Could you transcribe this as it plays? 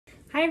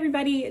Hi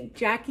everybody,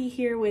 Jackie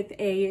here with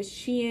a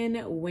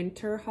SHEIN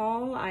winter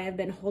haul. I have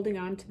been holding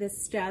on to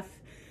this stuff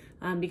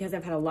because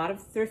I've had a lot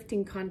of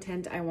thrifting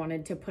content I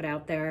wanted to put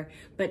out there,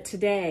 but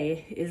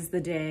today is the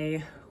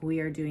day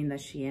we are doing the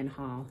SHEIN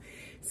haul.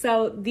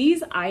 So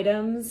these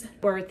items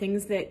were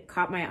things that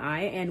caught my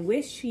eye, and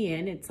with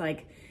SHEIN, it's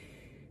like,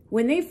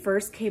 when they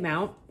first came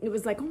out, it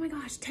was like, oh my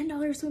gosh, $10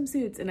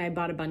 swimsuits, and I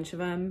bought a bunch of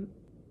them.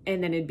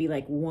 And then it'd be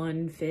like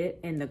one fit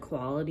and the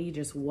quality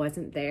just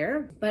wasn't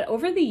there. But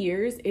over the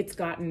years, it's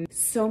gotten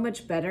so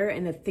much better,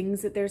 and the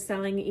things that they're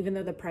selling, even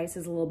though the price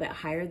is a little bit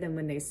higher than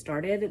when they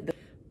started, the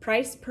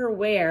price per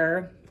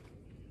wear,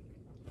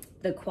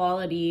 the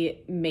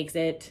quality makes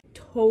it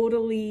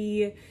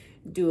totally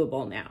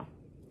doable now,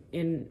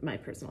 in my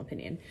personal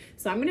opinion.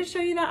 So I'm gonna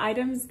show you the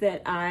items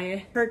that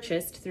I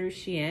purchased through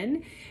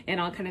SHEIN, and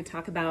I'll kind of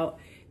talk about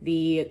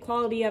the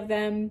quality of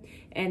them,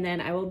 and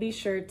then I will be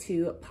sure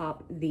to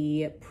pop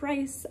the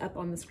price up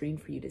on the screen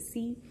for you to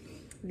see.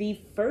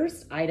 The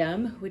first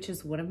item, which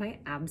is one of my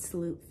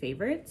absolute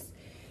favorites,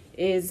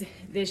 is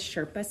this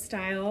Sherpa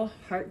style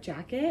heart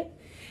jacket.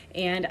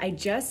 And I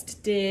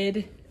just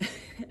did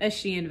a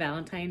SHEIN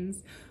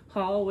Valentine's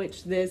haul,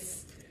 which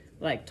this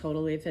like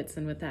totally fits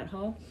in with that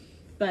haul.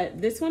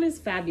 But this one is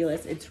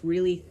fabulous. It's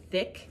really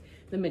thick.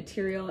 The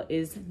material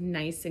is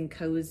nice and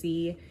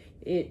cozy.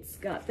 It's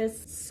got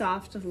this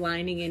soft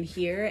lining in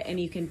here, and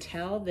you can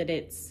tell that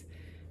it's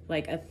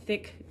like a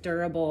thick,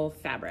 durable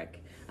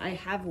fabric. I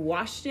have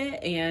washed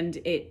it and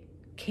it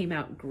came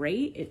out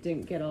great. It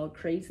didn't get all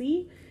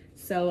crazy.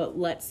 So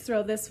let's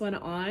throw this one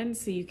on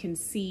so you can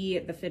see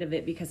the fit of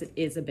it, because it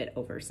is a bit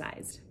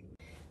oversized.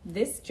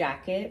 This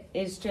jacket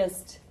is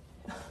just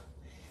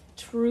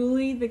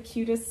truly the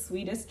cutest,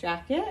 sweetest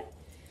jacket.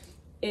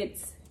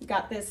 It's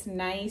got this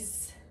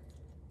nice,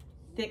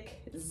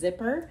 thick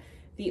zipper.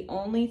 The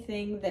only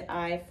thing that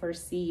I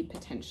foresee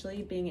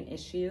potentially being an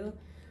issue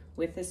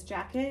with this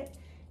jacket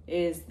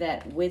is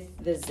that with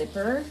the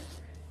zipper,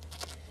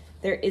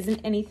 there isn't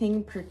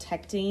anything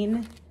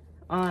protecting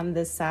on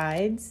the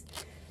sides.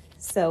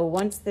 So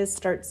once this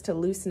starts to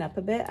loosen up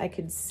a bit, I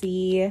could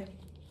see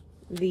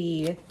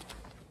the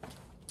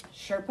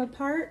Sherpa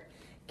part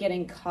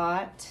getting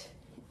caught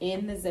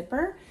in the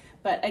zipper.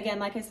 But again,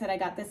 like I said, I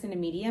got this in a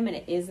medium, and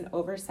it is an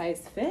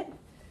oversized fit.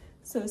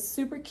 So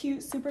super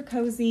cute, super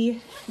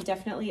cozy,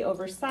 definitely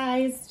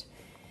oversized,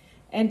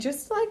 and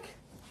just like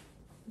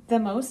the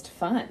most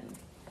fun.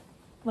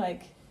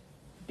 Like,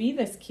 be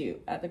this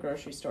cute at the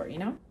grocery store, you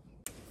know?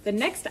 The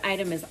next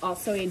item is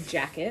also a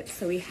jacket.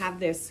 So we have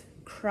this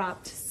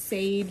cropped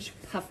sage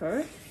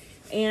puffer,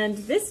 and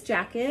this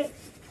jacket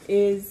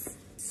is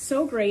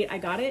so great. I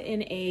got it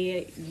in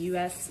a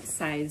US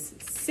size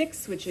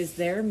 6, which is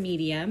their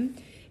medium,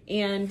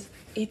 and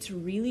it's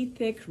really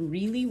thick,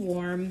 really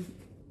warm.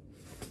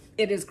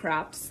 It is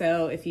cropped,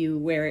 so if you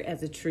wear it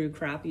as a true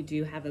crop, you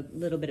do have a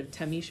little bit of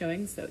tummy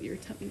showing, so your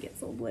tummy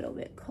gets a little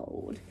bit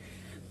cold.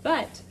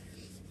 But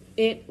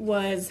it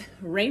was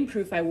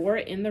rainproof. I wore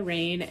it in the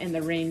rain, and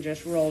the rain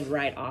just rolled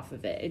right off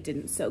of it. It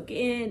didn't soak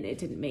in, it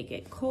didn't make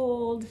it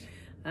cold.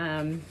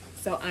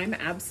 So I'm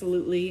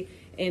absolutely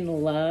in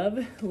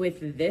love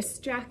with this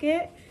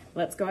jacket.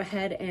 Let's go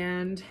ahead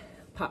and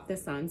pop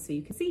this on so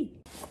you can see.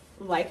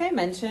 Like I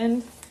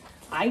mentioned,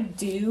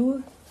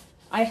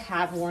 I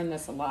have worn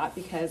this a lot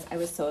because I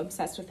was so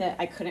obsessed with it.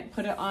 I couldn't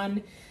put it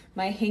on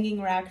my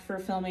hanging rack for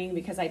filming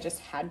because I just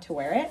had to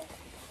wear it.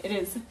 It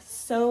is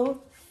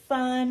so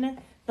fun.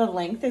 The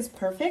length is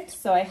perfect.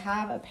 So I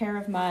have a pair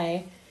of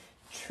my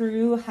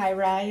true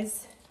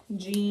high-rise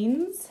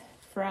jeans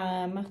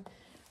from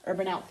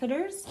Urban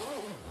Outfitters.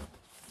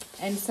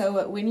 And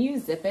so when you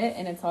zip it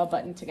and it's all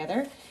buttoned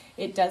together,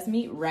 it does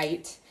meet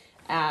right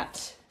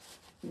at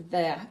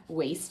the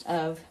waist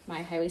of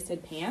my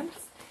high-waisted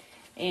pants.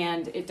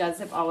 And it does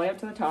zip all the way up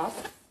to the top.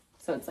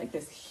 So it's like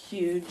this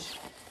huge,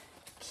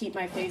 keep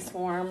my face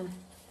warm.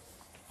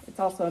 It's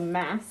also a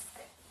mask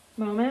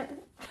moment,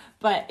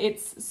 but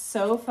it's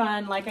so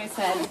fun. Like I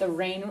said, the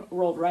rain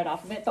rolled right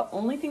off of it. The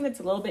only thing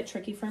that's a little bit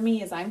tricky for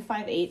me is I'm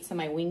 5'8", so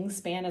my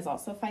wingspan is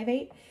also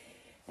 5'8".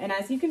 And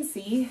as you can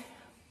see,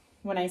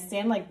 when I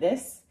stand like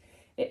this,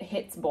 it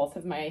hits both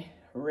of my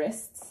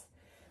wrists.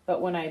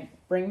 But when I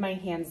bring my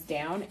hands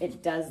down,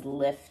 it does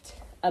lift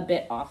a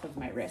bit off of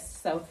my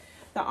wrists. So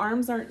the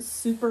arms aren't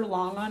super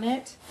long on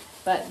it,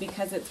 but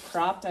because it's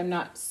cropped, I'm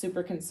not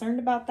super concerned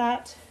about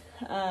that.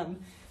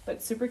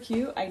 But super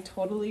cute. I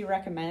totally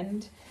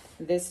recommend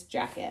this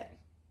jacket.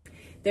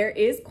 There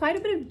is quite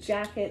a bit of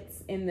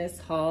jackets in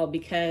this haul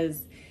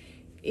because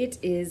it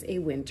is a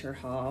winter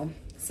haul.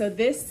 So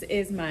this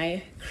is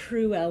my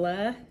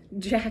Cruella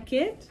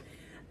jacket.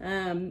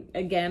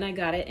 Again, I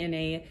got it in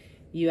a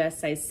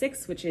US size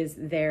 6, which is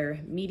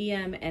their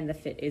medium, and the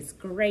fit is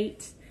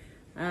great.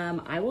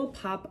 I will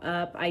pop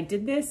up, I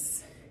did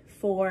this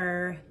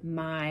for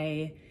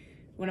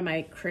one of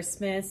my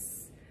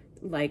Christmas,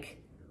 like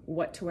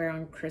what to wear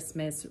on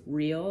Christmas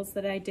reels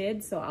that I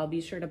did. So I'll be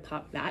sure to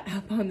pop that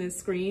up on the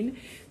screen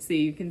so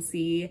you can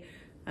see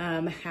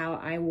how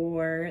I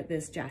wore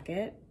this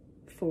jacket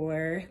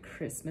for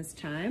Christmas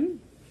time.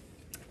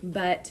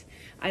 but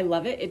I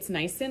love it. It's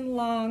nice and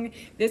long.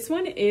 This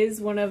one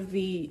is one of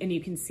the, and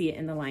you can see it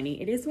in the lining,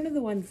 it is one of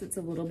the ones that's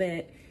a little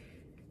bit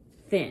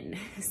thin.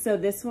 So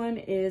this one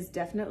is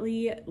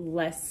definitely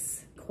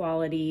less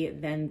quality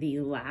than the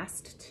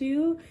last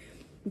two.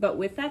 But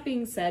with that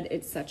being said,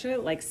 it's such a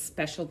like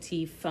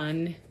specialty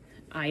fun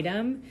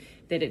item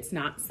that it's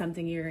not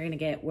something you're gonna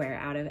get wear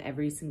out of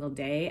every single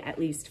day. At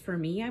least for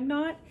me, I'm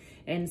not.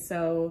 And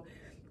so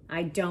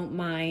I don't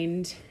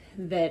mind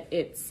that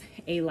it's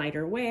a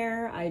lighter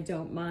wear. I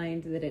don't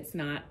mind that it's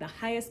not the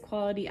highest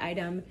quality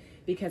item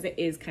because it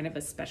is kind of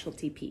a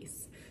specialty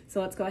piece.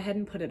 So let's go ahead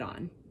and put it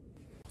on.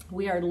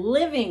 We are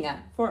living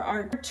for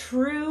our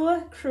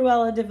true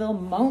Cruella de Vil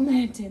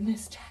moment in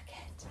this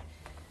jacket.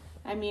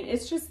 I mean,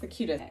 it's just the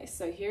cutest.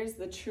 So here's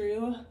the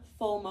true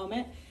full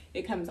moment.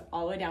 It comes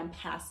all the way down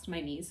past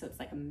my knees, so it's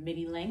like a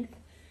midi length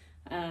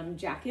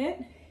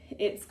jacket.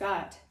 It's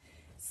got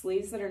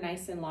sleeves that are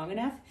nice and long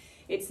enough.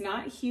 It's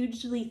not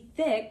hugely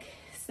thick,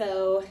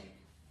 so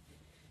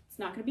it's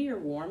not gonna be your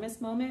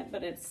warmest moment,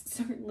 but it's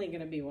certainly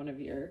gonna be one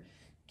of your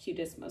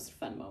cutest, most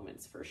fun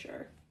moments for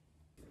sure.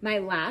 My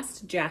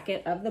last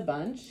jacket of the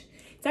bunch.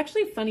 It's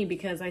actually funny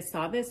because I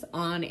saw this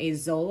on a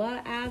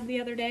Zola ad the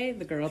other day.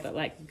 The girl that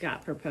like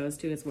got proposed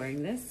to is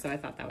wearing this, so I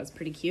thought that was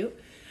pretty cute.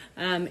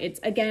 It's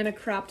again a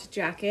cropped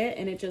jacket,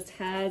 and it just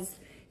has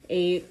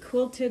a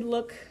quilted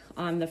look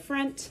on the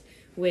front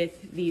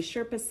with the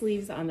Sherpa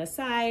sleeves on the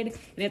side,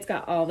 and it's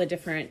got all the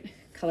different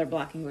color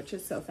blocking, which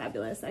is so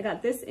fabulous. I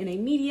got this in a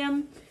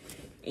medium,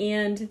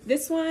 and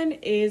this one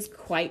is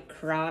quite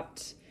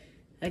cropped.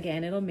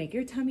 Again, it'll make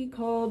your tummy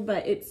cold,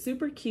 but it's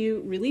super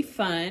cute, really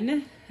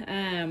fun.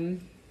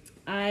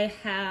 I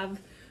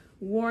have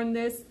worn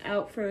this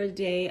out for a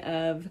day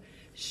of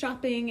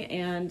shopping,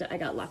 and I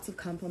got lots of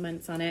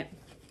compliments on it.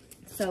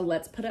 So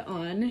let's put it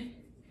on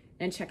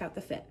and check out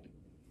the fit.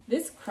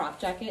 This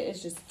crop jacket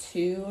is just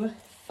too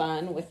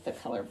fun with the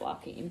color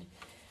blocking.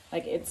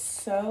 Like, it's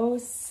so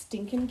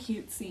stinking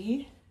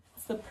cutesy.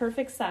 It's the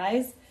perfect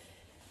size.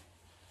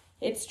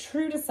 It's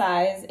true to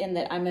size in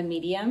that I'm a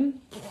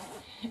medium,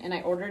 and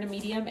I ordered a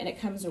medium, and it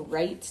comes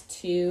right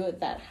to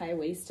that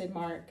high-waisted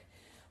mark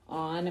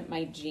on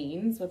my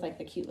jeans with like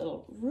the cute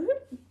little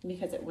whoop,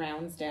 because it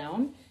rounds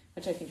down,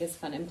 which I think is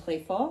fun and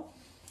playful.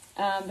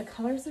 The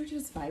colors are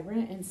just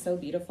vibrant and so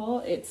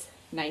beautiful. It's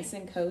nice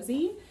and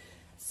cozy.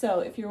 So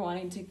if you're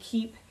wanting to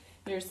keep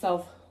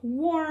yourself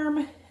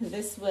warm,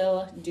 this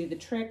will do the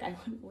trick. I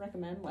wouldn't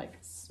recommend like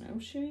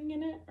snowshoeing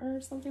in it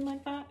or something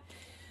like that.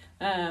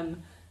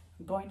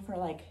 Going for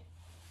like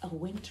a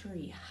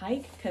wintry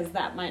hike, because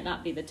that might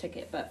not be the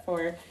ticket, but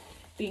for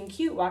being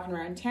cute, walking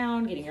around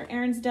town, getting your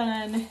errands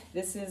done,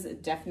 this is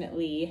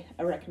definitely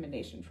a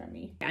recommendation from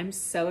me. I'm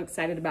so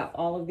excited about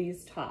all of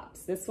these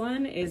tops. This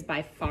one is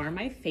by far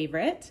my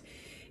favorite.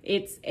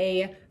 It's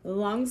a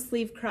long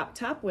sleeve crop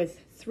top with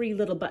 3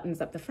 little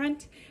buttons up the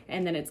front,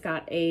 and then it's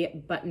got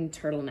a button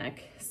turtleneck.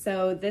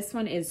 So this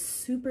one is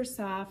super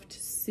soft,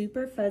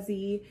 super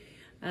fuzzy.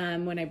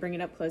 When I bring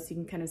it up close, you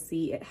can kind of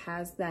see it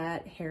has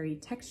that hairy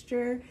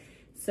texture.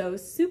 So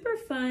super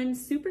fun,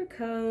 super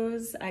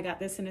cozy. I got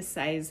this in a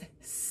size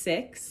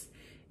 6,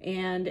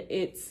 and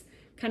it's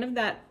kind of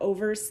that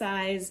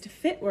oversized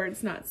fit where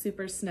it's not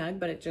super snug,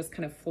 but it just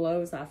kind of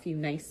flows off you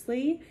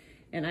nicely.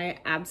 And I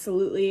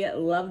absolutely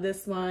love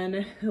this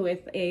one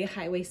with a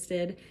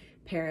high-waisted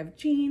pair of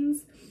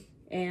jeans.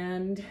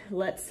 And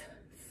let's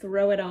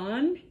throw it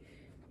on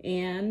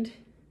and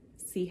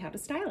see how to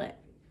style it.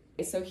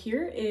 Okay, so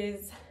here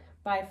is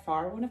by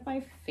far one of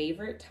my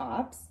favorite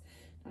tops.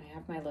 I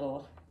have my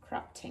little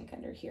crop tank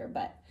under here,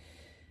 but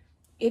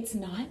it's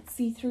not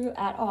see-through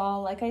at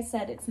all. Like I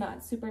said, it's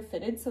not super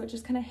fitted, so it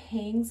just kind of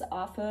hangs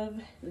off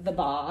of the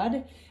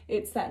bod.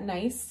 It's that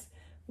nice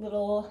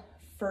little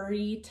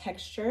furry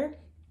texture.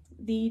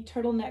 The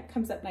turtleneck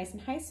comes up nice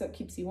and high, so it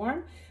keeps you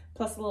warm,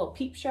 plus a little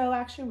peep show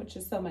action, which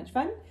is so much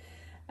fun.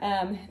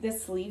 The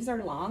sleeves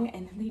are long,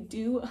 and they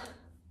do,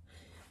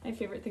 my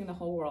favorite thing in the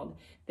whole world,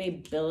 they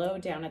billow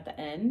down at the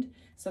end.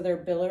 So they're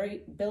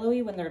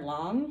billowy when they're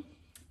long,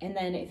 and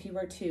then if you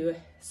were to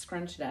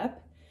scrunch it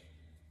up,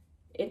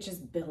 it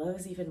just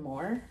billows even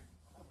more.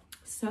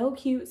 So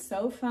cute,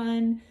 so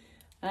fun.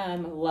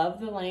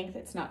 Love the length.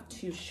 It's not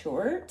too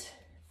short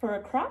for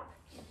a crop,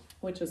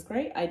 which is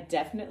great. I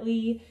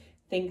definitely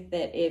think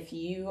that if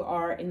you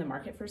are in the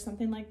market for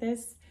something like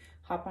this,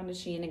 hop onto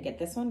SHEIN and get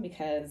this one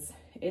because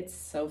it's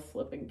so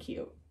flippin'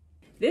 cute.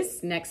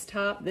 This next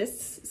top,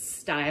 this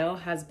style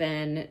has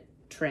been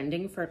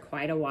trending for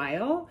quite a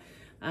while.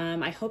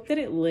 I hope that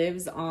it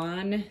lives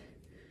on,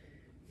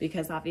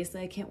 because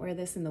obviously I can't wear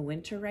this in the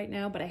winter right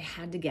now, but I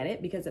had to get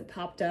it because it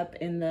popped up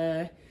in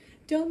the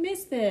don't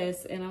miss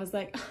this. And I was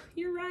like, oh,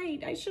 you're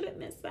right, I shouldn't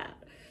miss that.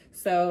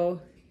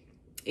 So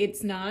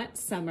it's not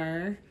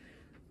summer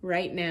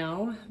right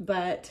now,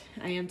 but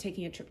I am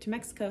taking a trip to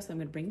Mexico, so I'm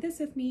gonna bring this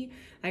with me.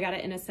 I got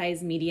it in a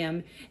size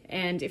medium.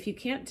 And if you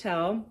can't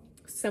tell,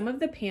 some of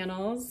the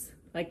panels,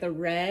 like the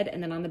red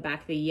and then on the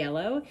back the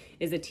yellow,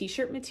 is a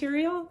t-shirt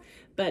material,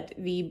 but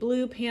the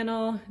blue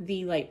panel,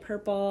 the light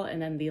purple,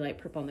 and then the light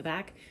purple in the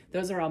back,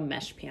 those are all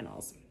mesh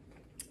panels.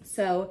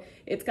 So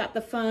it's got the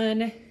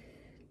fun,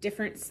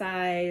 different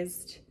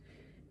sized,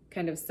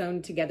 kind of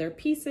sewn together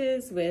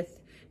pieces with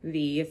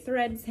the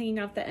threads hanging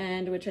off the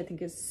end, which I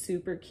think is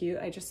super cute.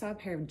 I just saw a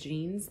pair of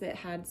jeans that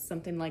had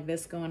something like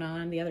this going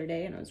on the other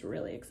day, and I was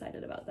really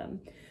excited about them.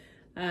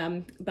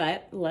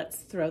 But let's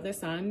throw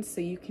this on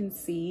so you can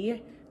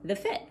see the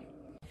fit.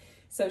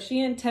 So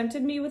SHEIN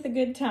tempted me with a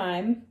good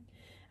time.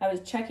 I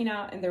was checking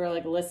out and they were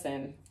like,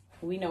 listen,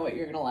 we know what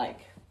you're gonna like.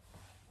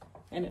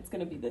 And it's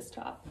gonna be this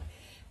top.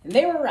 And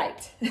they were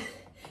right. In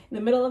the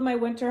middle of my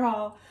winter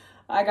haul,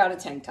 I got a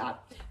tank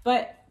top.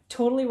 But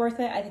totally worth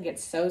it. I think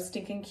it's so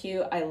stinking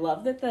cute. I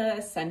love that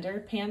the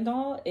center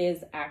panel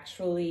is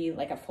actually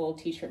like a full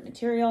t-shirt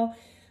material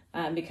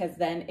because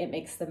then it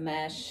makes the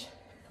mesh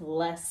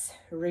less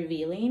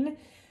revealing.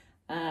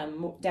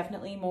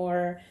 Definitely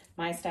more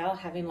my style,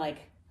 having like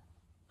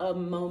a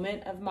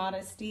moment of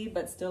modesty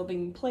but still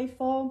being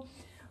playful.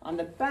 On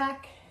the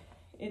back,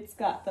 it's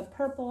got the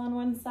purple on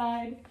one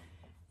side,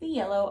 the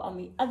yellow on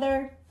the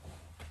other,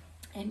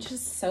 and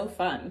just so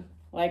fun.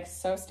 Like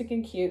so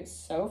stinking cute,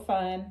 so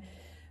fun.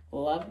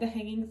 Love the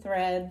hanging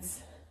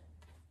threads.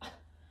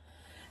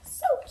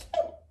 So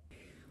cute.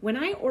 When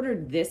I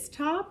ordered this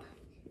top,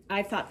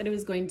 I thought that it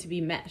was going to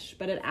be mesh,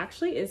 but it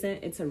actually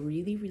isn't. It's a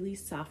really, really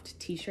soft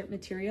t-shirt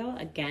material.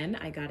 Again,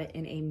 I got it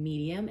in a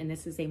medium, and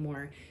this is a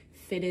more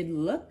fitted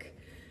look.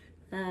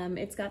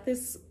 It's got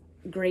this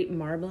great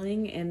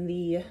marbling and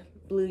the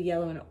blue,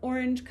 yellow, and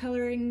orange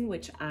coloring,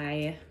 which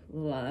I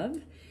love.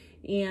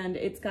 And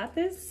it's got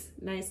this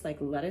nice like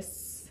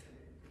lettuce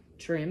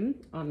trim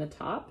on the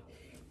top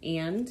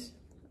and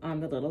on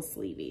the little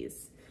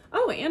sleeveys.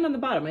 Oh, and on the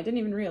bottom. I didn't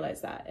even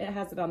realize that. It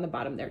has it on the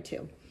bottom there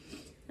too.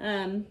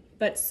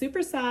 But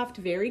super soft,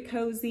 very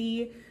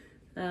cozy.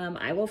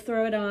 I will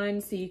throw it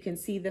on so you can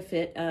see the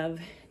fit of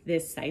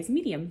this size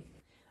medium.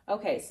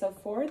 Okay, so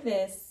for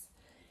this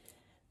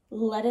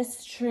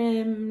lettuce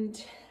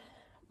trimmed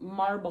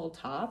marble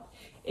top,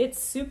 it's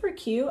super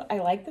cute. I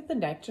like that the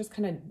neck just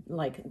kind of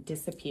like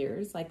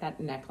disappears, like that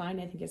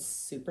neckline I think is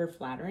super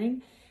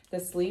flattering. The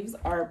sleeves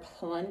are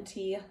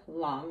plenty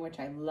long, which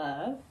I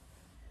love.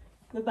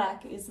 The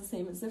back is the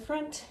same as the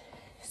front,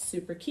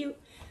 super cute.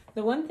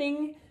 The one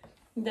thing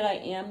that I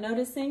am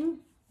noticing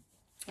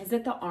is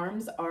that the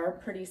arms are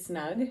pretty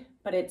snug,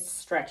 but it's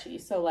stretchy.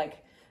 So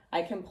like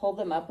I can pull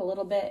them up a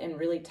little bit and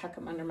really tuck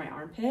them under my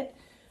armpit,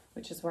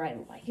 which is where I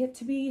like it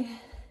to be.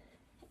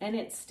 And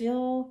it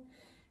still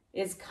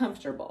is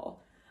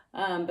comfortable.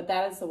 But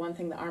that is the one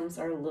thing, the arms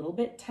are a little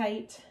bit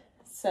tight.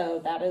 So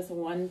that is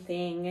one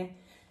thing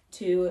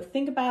to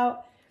think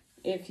about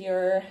if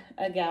you're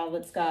a gal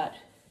that's got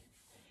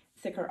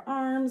thicker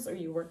arms or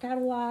you work out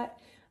a lot.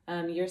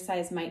 Your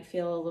size might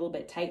feel a little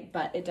bit tight,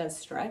 but it does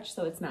stretch,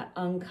 so it's not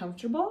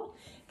uncomfortable.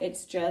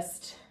 It's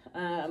just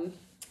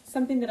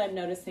something that I'm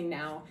noticing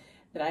now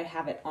that I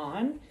have it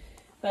on.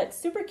 But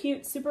super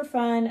cute, super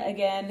fun.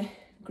 Again,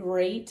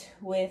 great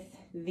with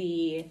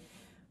the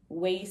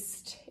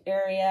waist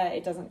area.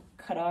 It doesn't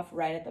cut off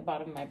right at the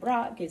bottom of my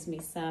bra. It gives me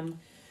some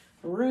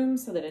room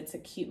so that it's a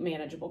cute,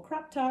 manageable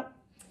crop top.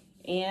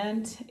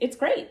 And it's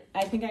great.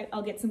 I think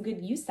I'll get some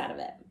good use out of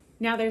it.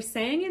 Now they're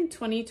saying in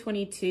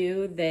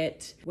 2022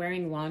 that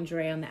wearing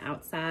lingerie on the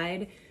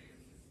outside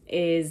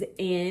is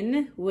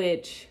in,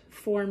 which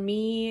for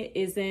me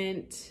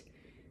isn't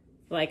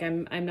like,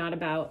 I'm not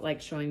about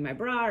like showing my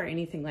bra or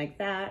anything like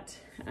that.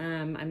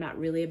 I'm not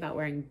really about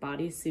wearing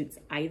bodysuits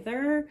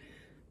either,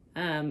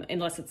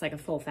 unless it's like a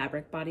full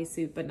fabric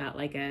bodysuit, but not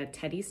like a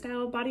teddy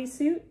style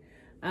bodysuit.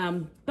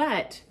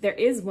 But there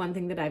is one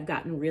thing that I've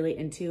gotten really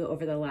into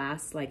over the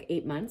last like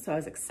 8 months. So I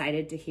was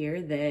excited to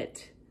hear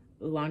that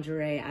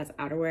lingerie as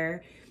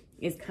outerwear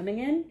is coming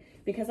in,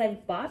 because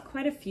I've bought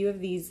quite a few of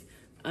these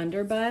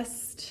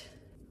underbust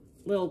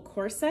little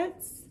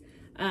corsets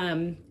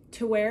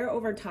to wear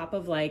over top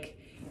of like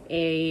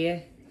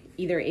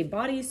either a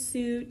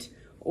bodysuit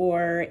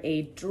or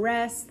a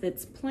dress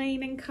that's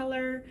plain in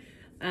color.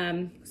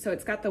 So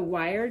it's got the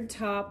wired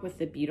top with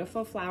the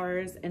beautiful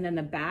flowers, and then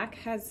the back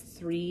has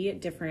 3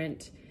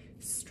 different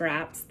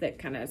straps that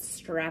kind of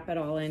strap it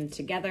all in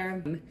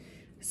together.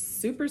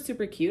 Super,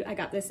 super cute. I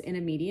got this in a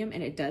medium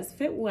and it does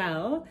fit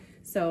well.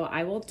 So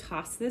I will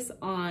toss this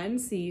on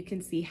so you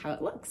can see how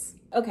it looks.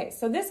 Okay,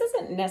 so this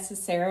isn't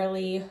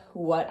necessarily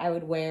what I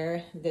would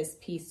wear this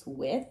piece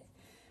with,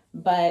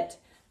 but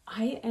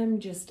I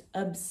am just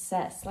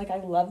obsessed. Like, I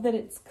love that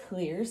it's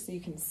clear so you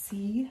can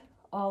see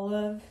all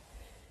of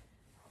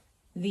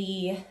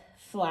the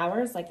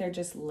flowers, like they're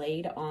just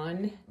laid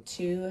on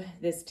to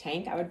this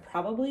tank. I would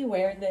probably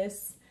wear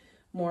this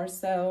more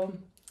so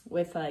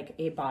with like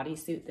a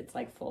bodysuit that's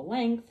like full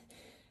length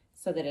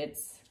so that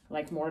it's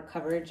like more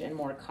coverage and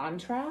more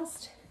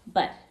contrast.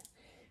 But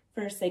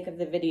for sake of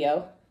the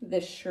video,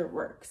 this sure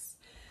works.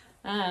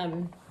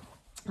 I'll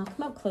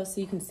come up close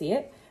so you can see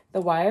it. The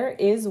wire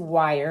is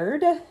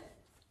wired.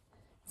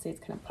 See,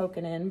 it's kind of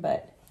poking in,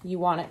 but you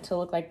want it to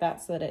look like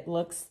that so that it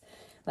looks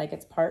like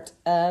it's part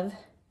of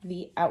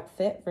the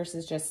outfit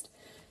versus just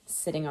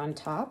sitting on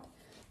top.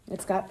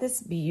 It's got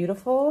this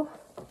beautiful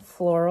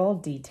floral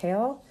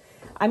detail.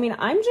 I mean,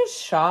 I'm just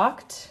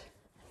shocked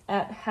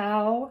at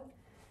how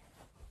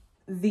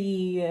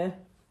the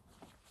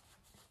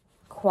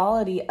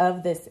quality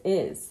of this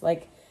is.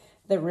 Like,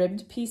 the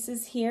ribbed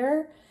pieces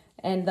here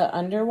and the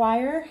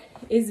underwire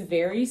is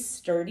very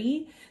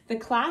sturdy. The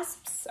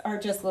clasps are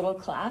just little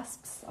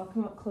clasps. I'll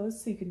come up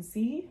close so you can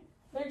see.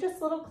 They're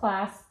just little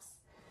clasps.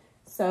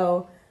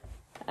 So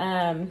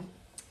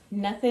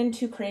nothing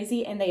too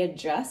crazy, and they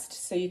adjust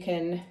so you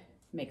can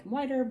make them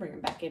wider, bring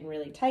them back in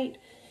really tight.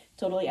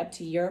 Totally up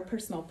to your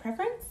personal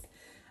preference.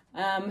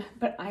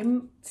 But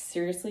I'm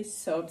seriously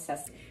so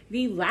obsessed.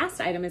 The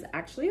last item is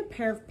actually a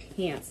pair of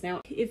pants.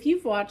 Now, if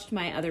you've watched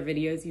my other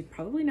videos, you've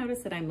probably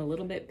noticed that I'm a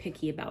little bit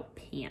picky about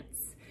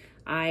pants.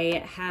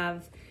 I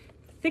have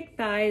thick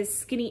thighs,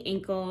 skinny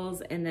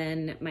ankles, and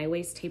then my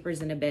waist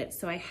tapers in a bit.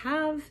 So I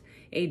have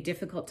a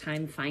difficult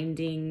time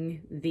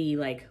finding the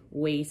like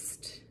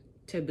waist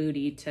to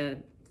booty to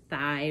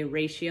thigh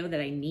ratio that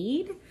I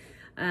need.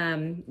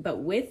 But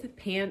with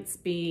pants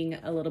being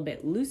a little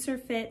bit looser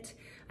fit,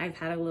 I've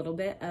had a little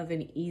bit of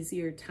an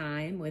easier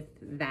time with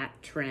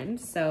that trend.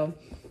 So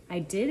I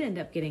did end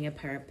up getting a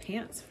pair of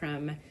pants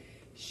from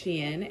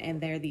SHEIN,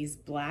 and they're these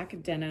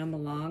black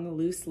denim long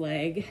loose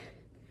leg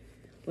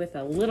with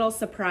a little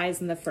surprise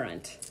in the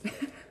front.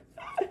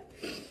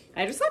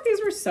 I just thought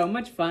these were so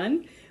much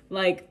fun.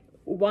 Like,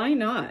 why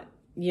not,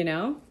 you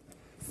know?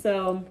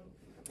 So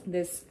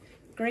this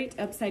great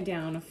upside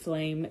down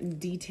flame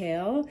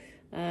detail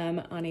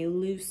on a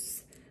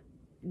loose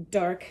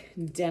dark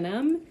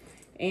denim,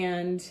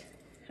 and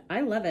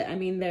I love it. I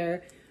mean,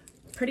 they're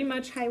pretty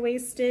much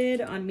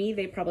high-waisted. On me,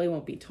 they probably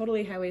won't be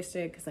totally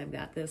high-waisted because I've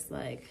got this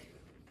like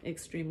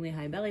extremely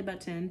high belly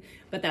button,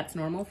 but that's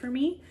normal for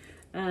me.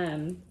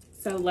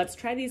 So let's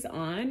try these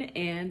on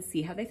and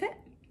see how they fit.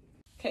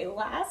 Okay,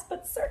 last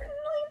but certainly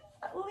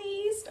not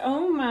least,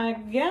 oh my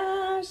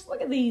gosh,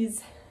 look at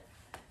these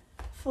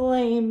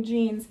flame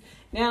jeans.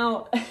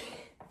 Now,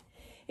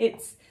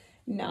 it's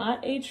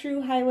not a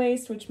true high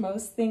waist, which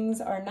most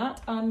things are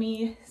not on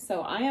me,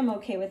 so I am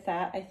okay with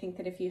that. I think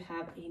that if you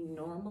have a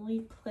normally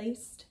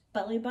placed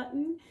belly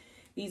button,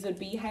 these would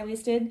be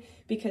high-waisted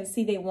because,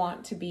 see, they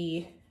want to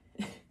be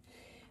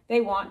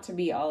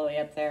all the way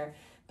up there,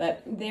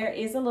 but there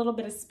is a little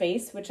bit of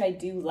space, which I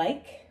do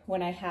like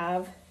when I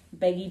have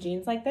baggy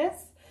jeans like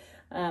this.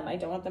 I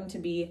don't want them to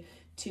be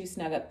too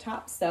snug up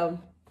top, so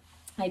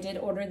I did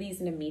order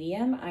these in a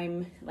medium.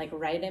 I'm like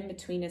right in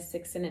between a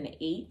 6 and an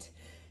 8.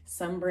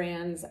 Some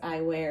brands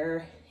I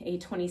wear a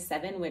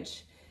 27,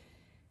 which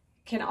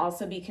can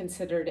also be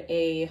considered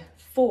a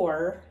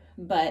 4,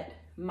 but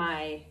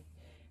my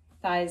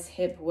thighs,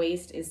 hip,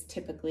 waist is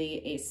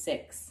typically a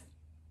 6,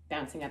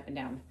 bouncing up and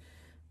down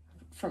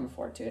from a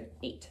 4 to an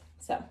 8.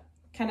 So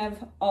kind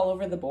of all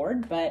over the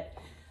board, but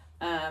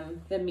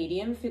the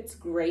medium fits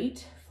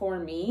great for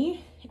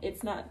me.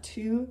 It's not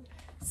too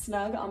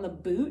snug on the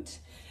boot.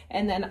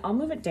 And then I'll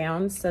move it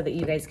down so that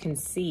you guys can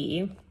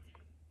see.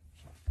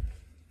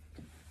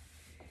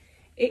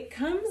 It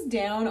comes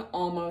down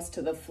almost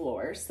to the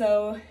floor.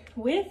 So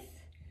with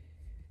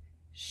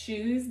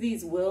shoes,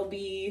 these will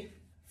be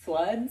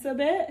floods a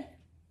bit,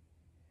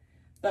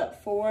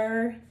 but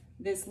for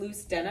this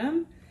loose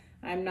denim,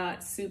 I'm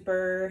not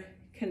super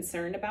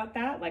concerned about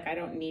that. Like, I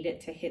don't need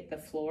it to hit the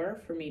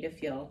floor for me to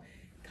feel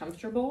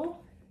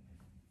comfortable.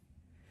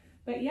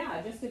 But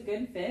yeah, just a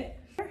good fit.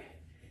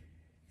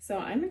 So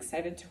I'm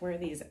excited to wear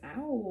these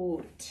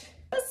out.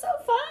 That's so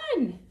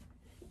fun.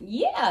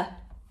 Yeah.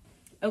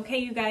 Okay,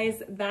 you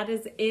guys, that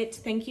is it.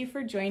 Thank you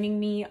for joining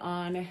me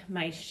on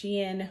my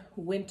SHEIN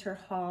winter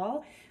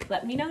haul.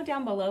 Let me know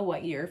down below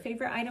what your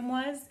favorite item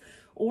was,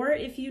 or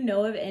if you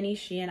know of any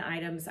SHEIN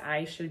items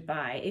I should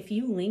buy. If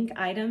you link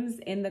items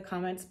in the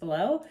comments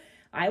below,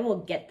 I will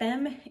get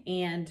them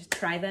and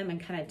try them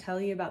and kind of tell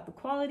you about the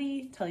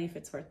quality, tell you if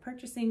it's worth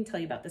purchasing, tell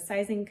you about the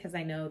sizing, because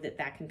I know that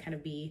that can kind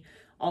of be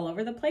all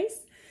over the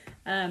place.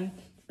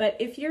 But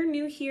if you're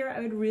new here, I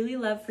would really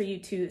love for you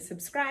to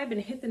subscribe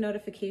and hit the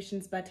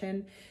notifications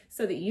button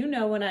so that you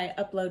know when I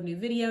upload new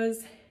videos.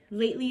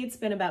 Lately, it's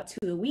been about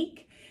 2 a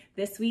week.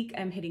 This week,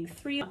 I'm hitting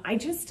 3.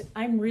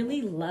 I'm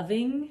really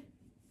loving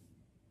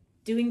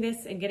doing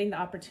this and getting the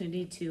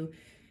opportunity to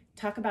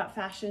talk about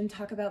fashion,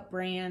 talk about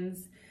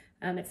brands.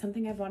 It's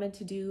something I've wanted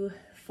to do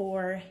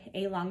for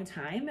a long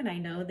time, and I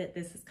know that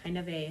this is kind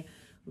of a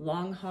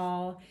long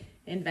haul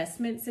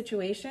investment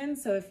situation.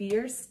 So if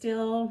you're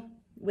still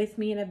with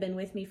me and have been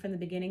with me from the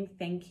beginning,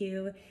 thank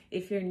you.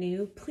 If you're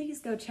new, please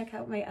go check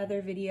out my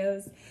other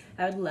videos.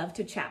 I would love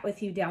to chat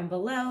with you down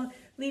below.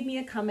 Leave me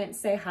a comment,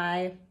 say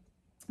hi.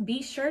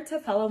 Be sure to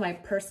follow my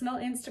personal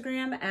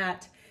Instagram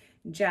at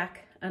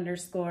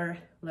Jack_Larae.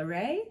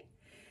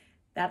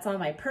 That's all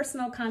my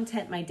personal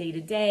content, my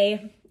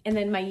day-to-day. And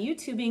then my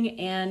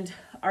YouTubing and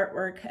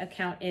artwork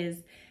account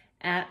is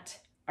at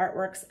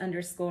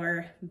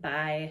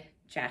artworks_by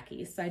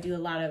Jackie. So I do a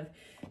lot of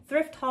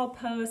thrift haul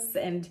posts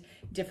and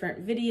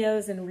different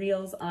videos and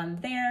reels on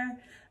there.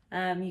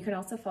 You can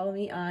also follow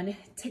me on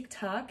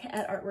TikTok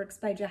at Artworks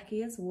by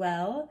Jackie as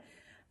well.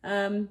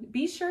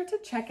 Be sure to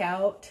check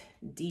out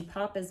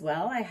Depop as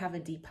well. I have a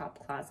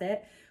Depop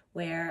closet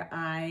where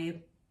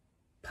I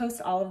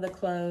post all of the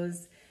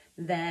clothes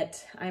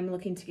that I'm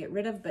looking to get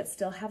rid of, but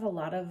still have a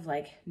lot of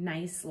like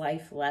nice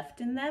life left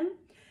in them.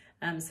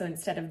 So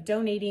instead of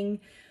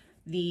donating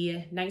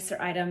the nicer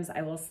items,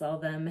 I will sell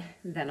them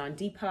then on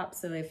Depop.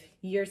 So if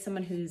you're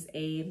someone who's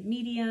a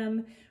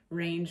medium,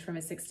 range from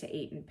a 6 to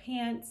 8 in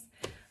pants,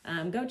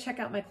 go check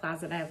out my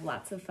closet. I have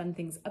lots of fun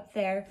things up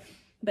there.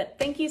 But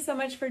thank you so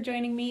much for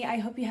joining me. I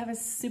hope you have a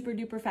super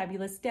duper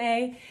fabulous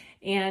day.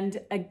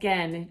 And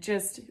again,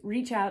 just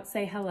reach out,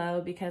 say hello,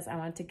 because I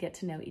want to get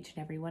to know each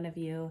and every one of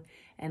you,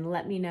 and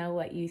let me know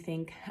what you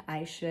think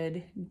I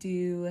should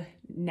do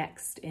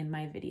next in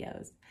my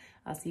videos.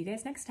 I'll see you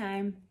guys next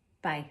time.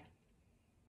 Bye.